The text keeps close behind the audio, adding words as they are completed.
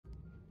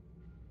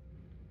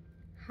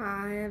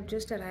Hi, I've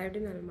just arrived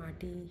in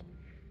Almaty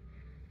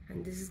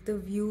and this is the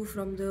view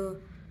from the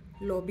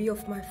lobby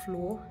of my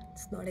floor.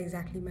 It's not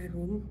exactly my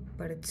room,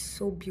 but it's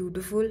so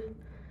beautiful.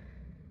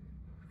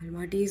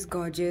 Almaty is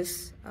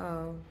gorgeous,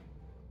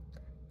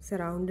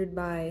 surrounded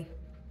by...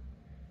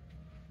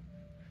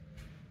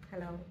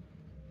 Hello,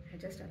 I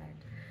just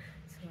arrived.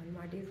 So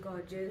Almaty is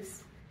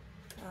gorgeous,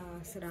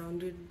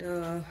 surrounded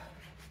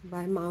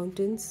by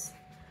mountains,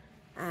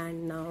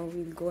 and now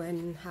we'll go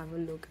and have a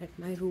look at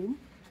my room.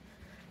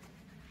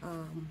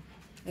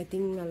 I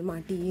think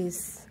Almaty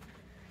is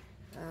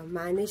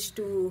managed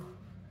to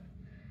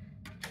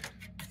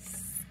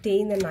stay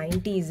in the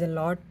 90s. A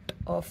lot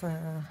of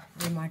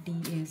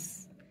Almaty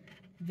is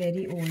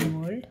very old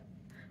world.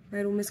 My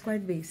room is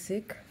quite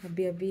basic.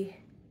 Abhi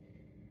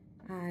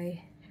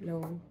I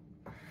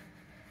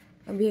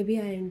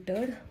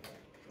entered,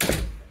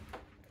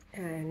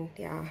 and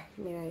yeah,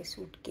 मेरा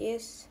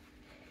suitcase,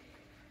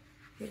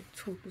 एक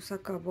छोटू सा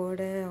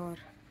cupboard है और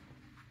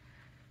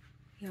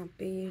यहाँ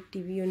पे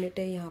TV unit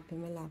है. यहाँ पे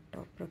मैं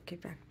लैपटॉप रख के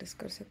प्रैक्टिस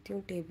कर सकती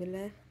हूँ. टेबल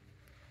है.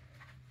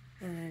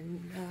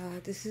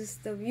 And this is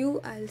the view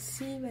I'll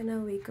see when I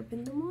wake up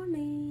in the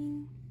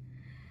morning.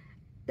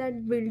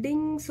 That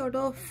building sort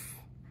of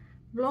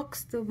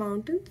blocks the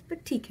mountains,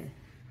 but ठीक है,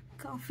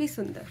 काफ़ी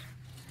सुंदर,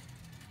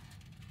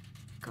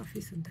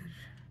 काफ़ी सुंदर.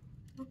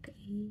 Okay,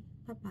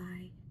 bye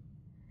bye.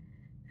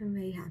 I'm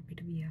very happy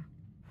to be here.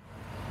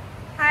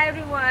 Hi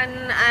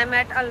everyone, I'm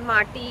at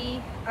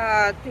Almaty.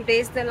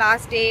 Today's the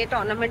last day.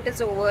 Tournament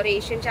is over.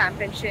 Asian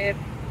Championship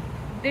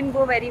didn't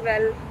go very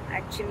well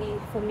actually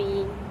for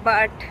me,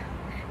 but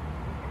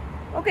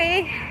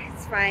okay,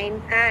 it's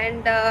fine.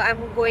 And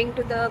I'm going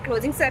to the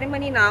closing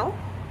ceremony now,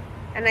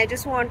 and I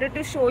just wanted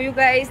to show you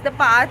guys the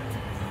path,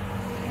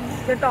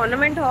 the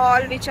tournament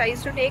hall which I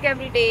used to take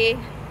every day.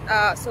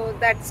 So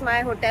that's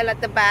my hotel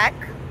at the back,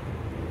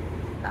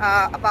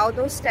 above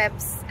those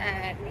steps,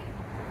 and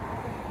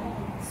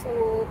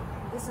so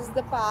this is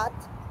the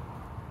path,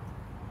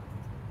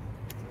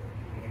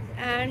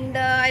 and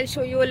I'll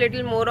show you a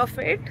little more of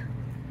it.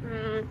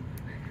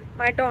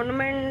 My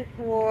tournament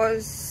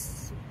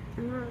was,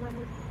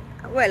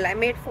 well, I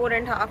made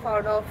 4.5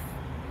 out of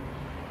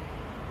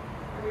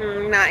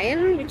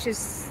 9, which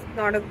is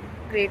not a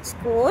great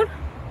score,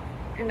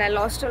 and I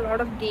lost a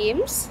lot of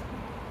games,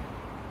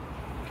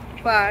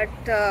 but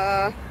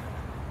there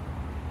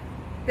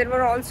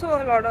were also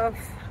a lot of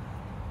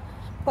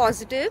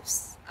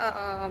positives.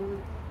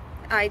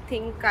 I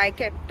think I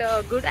kept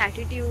a good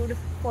attitude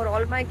for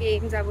all my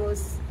games. I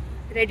was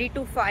ready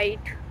to fight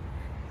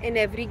in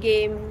every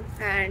game,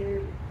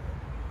 and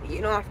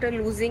you know, after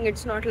losing,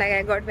 it's not like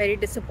I got very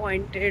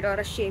disappointed or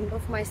ashamed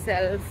of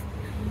myself.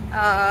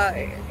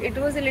 It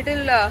was a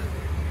little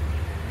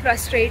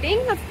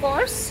frustrating, of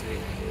course,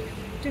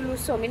 to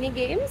lose so many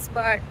games,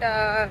 but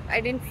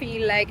I didn't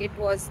feel like it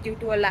was due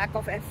to a lack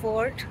of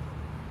effort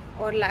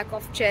or lack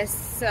of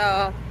chess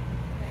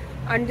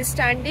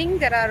understanding.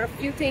 There are a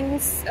few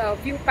things,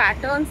 few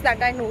patterns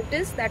that I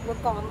noticed that were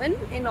common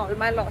in all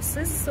my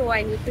losses, so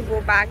I need to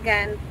go back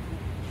and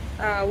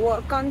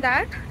work on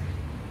that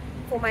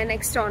for my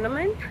next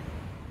tournament.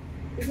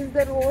 This is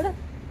the road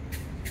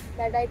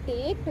that I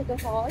take to the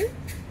hall.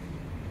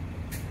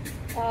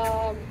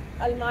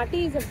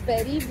 Almaty is a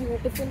very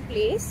beautiful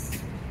place.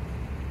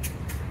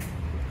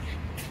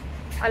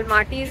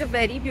 Almaty is a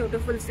very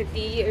beautiful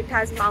city. It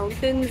has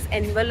mountains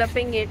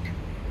enveloping it,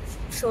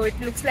 so it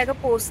looks like a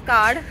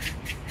postcard.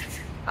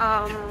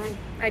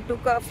 I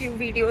took a few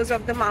videos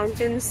of the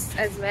mountains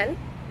as well,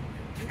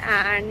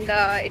 and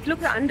it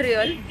looks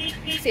unreal.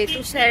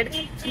 Setu said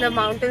the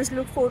mountains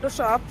look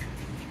photoshopped.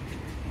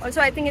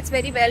 Also, I think it's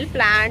very well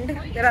planned.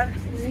 There are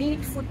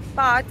neat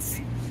footpaths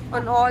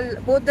on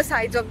both the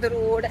sides of the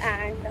road,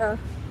 and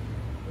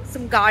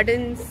some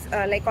gardens.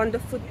 Like on the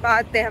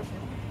footpath, they have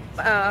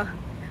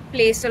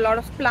placed a lot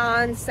of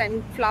plants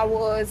and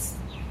flowers,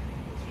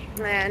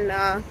 and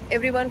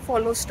everyone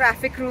follows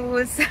traffic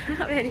rules.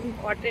 Very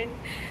important.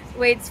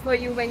 Waits for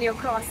you when you're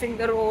crossing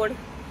the road.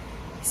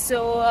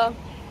 So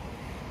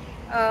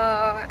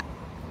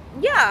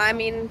yeah, I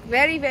mean,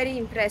 very, very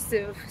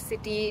impressive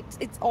city.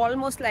 It's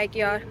almost like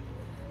you're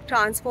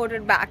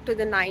transported back to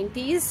the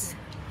 90s,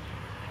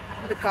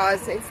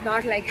 because it's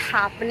not like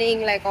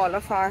happening like all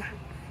of our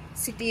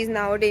cities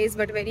nowadays,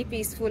 but very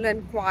peaceful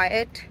and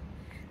quiet.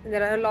 And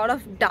there are a lot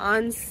of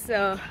dance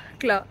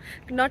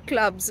not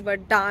clubs,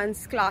 but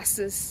dance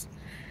classes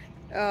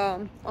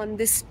on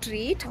this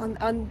street,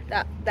 on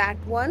that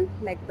one,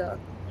 like the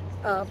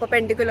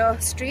perpendicular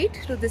street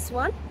to this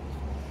one.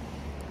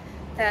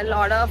 There are a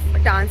lot of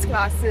dance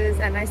classes,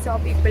 and I saw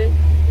people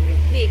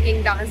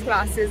taking dance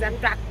classes and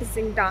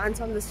practicing dance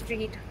on the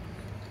street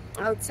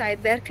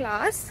outside their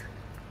class.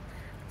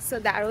 So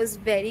that was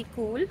very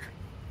cool.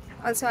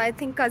 Also, I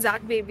think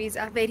Kazakh babies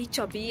are very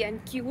chubby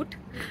and cute.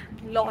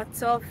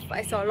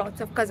 I saw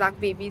lots of Kazakh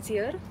babies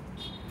here.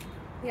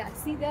 Yeah,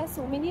 see, there are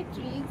so many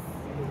trees.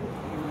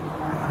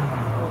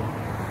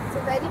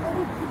 So very,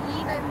 very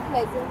green and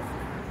pleasant.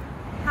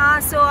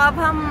 हाँ, so अब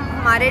हम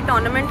हमारे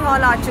tournament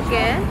hall आ चुके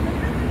हैं.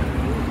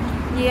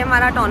 ये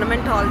हमारा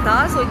tournament hall था.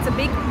 So it's a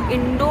big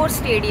indoor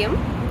stadium.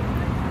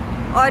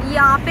 और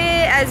यहाँ पे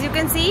as you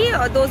can see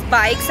those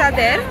bikes are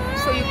there,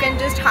 so you can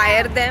just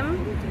hire them.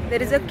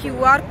 There is a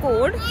QR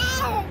code.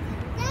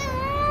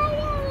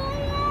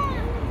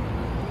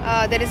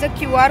 There is a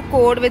QR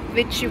code with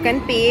which you can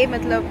pay.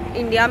 मतलब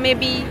India में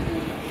भी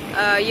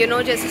you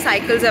know जैसे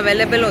cycles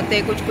available होते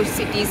हैं कुछ कुछ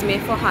cities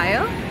में for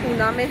higher.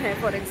 Poona में है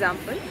फॉर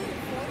एग्जांपल.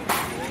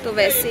 तो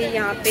वैसे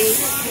यहाँ पे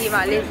ये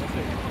वाले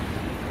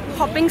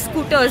हॉपिंग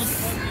स्कूटर्स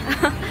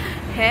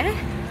है.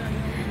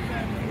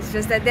 It's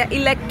just that they are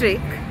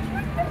electric.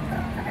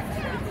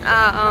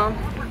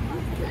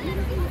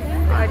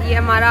 और ये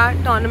हमारा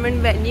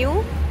tournament venue.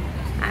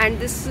 And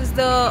this is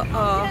the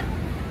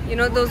you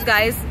know those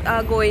guys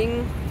are going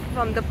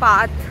from the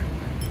path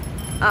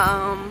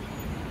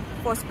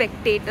for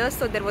spectators.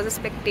 So there was a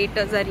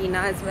spectators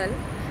arena as well.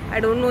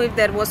 I don't know if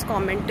there was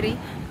commentary.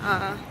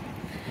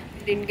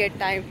 Didn't get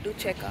time to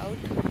check out.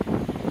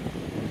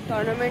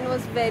 Tournament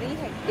was very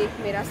hectic.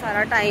 मेरा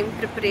सारा time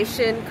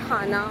preparation,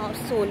 खाना और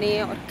सोने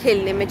और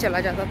खेलने में चला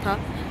जाता था.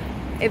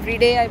 Every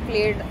day I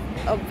played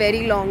a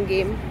very long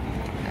game.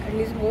 At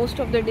least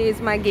most of the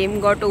days my game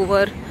got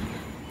over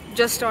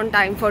just on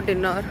time for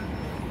dinner.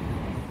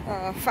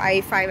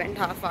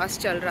 5.5 hours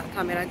चल रहा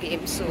था मेरा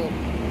game. So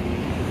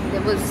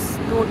there was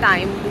no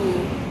time to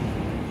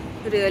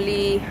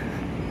really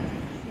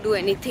do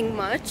anything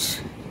much.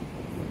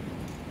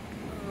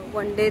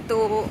 One day to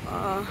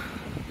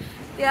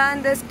yeah,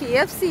 and there's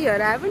KFC here.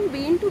 I haven't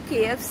been to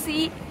KFC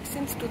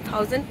since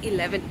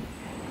 2011.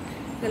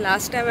 The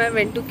last time I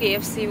went to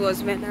KFC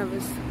was when I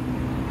was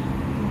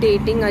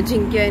dating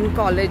Ajinkya in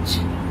college.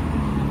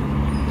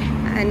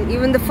 And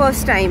even the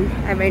first time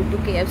I went to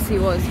KFC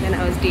was when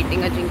I was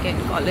dating Ajinkya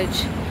in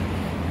college.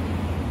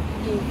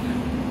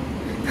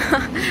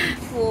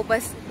 वो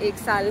बस एक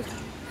साल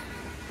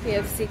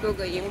KFC को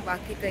गई हूँ,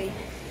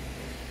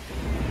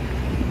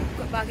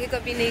 बाकी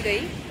कभी नहीं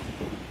गई.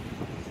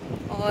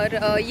 और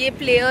ये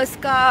प्लेयर्स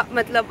का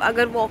मतलब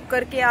अगर वॉक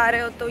करके आ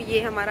रहे हो तो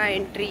ये हमारा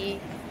एंट्री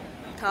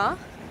था.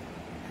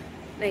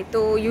 नहीं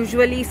तो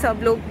यूजुअली सब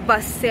लोग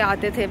बस से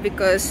आते थे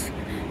बिकॉज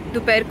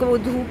दोपहर को वो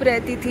धूप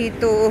रहती थी.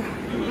 तो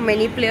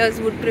many players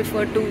would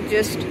prefer to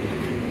just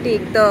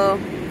take the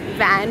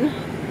van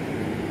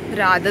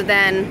rather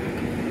than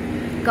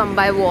come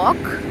by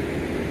walk.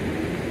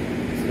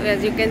 So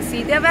as you can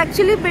see, they have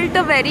actually built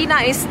a very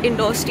nice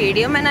indoor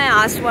stadium, and I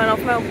asked one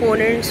of my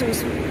opponents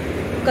who's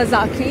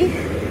Kazaki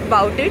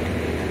about it.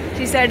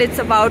 She said it's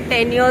about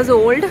 10 years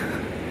old,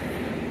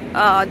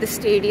 the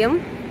stadium,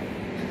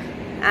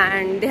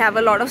 and they have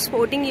a lot of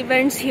sporting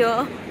events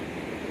here.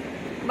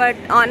 But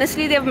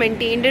honestly, they've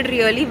maintained it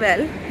really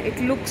well. It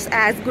looks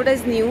as good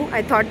as new.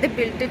 I thought they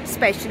built it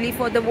specially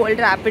for the World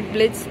Rapid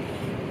Blitz,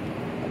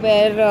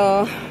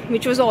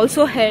 which was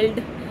also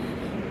held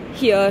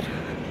here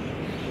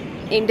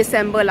in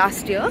December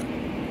last year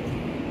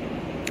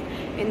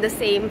in the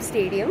same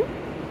stadium,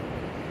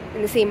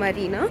 in the same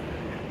arena.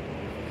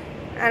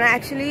 And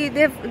actually,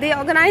 they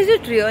organized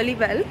it really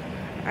well.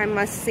 I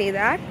must say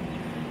that.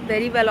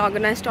 Very well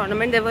organized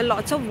tournament. There were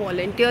lots of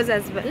volunteers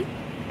as well.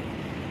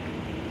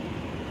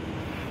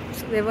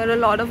 There were a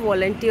lot of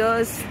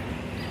volunteers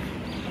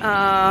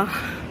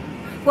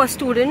who are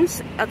students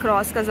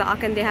across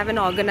Kazakh, and they have an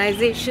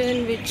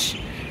organization which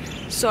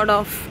sort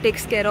of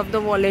takes care of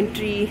the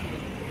voluntary,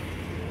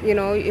 you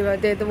know,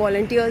 the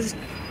volunteers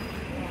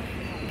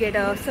get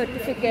a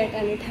certificate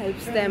and it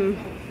helps them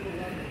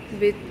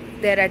with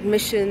their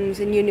admissions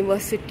in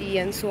university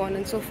and so on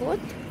and so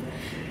forth.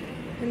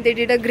 And they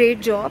did a great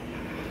job.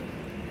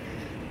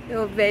 They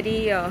were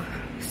very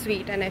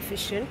sweet and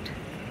efficient.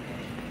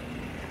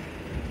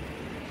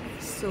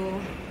 So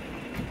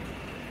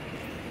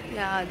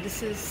yeah,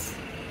 this is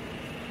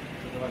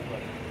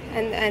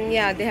and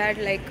yeah, they had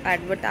like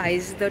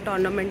advertised the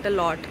tournament a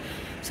lot.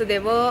 So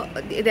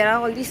there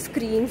are all these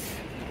screens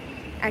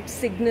at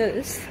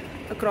signals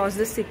across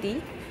the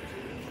city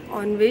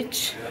on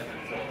which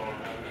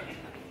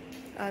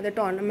the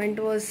tournament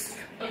was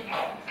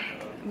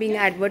being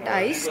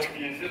advertised.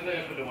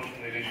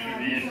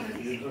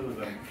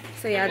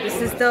 So yeah,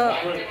 this is the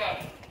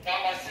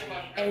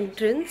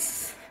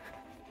entrance.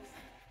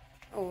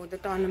 Oh, the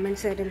tournament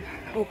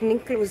ceremony,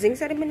 closing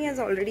ceremony has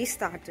already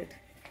started.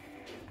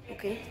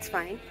 Okay, it's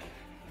fine.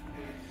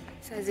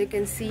 So as you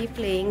can see,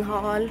 playing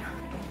hall.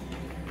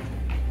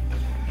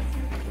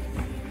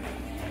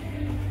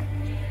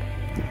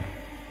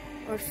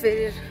 और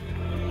फिर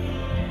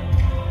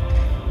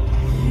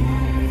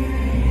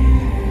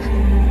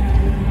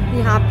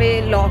यहाँ पे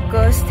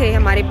lockers थे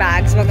हमारे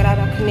bags वगैरह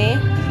रखने.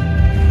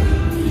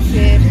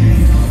 फिर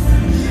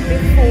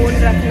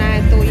phone रखना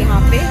है तो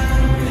यहाँ पे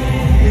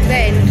the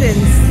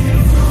entrance.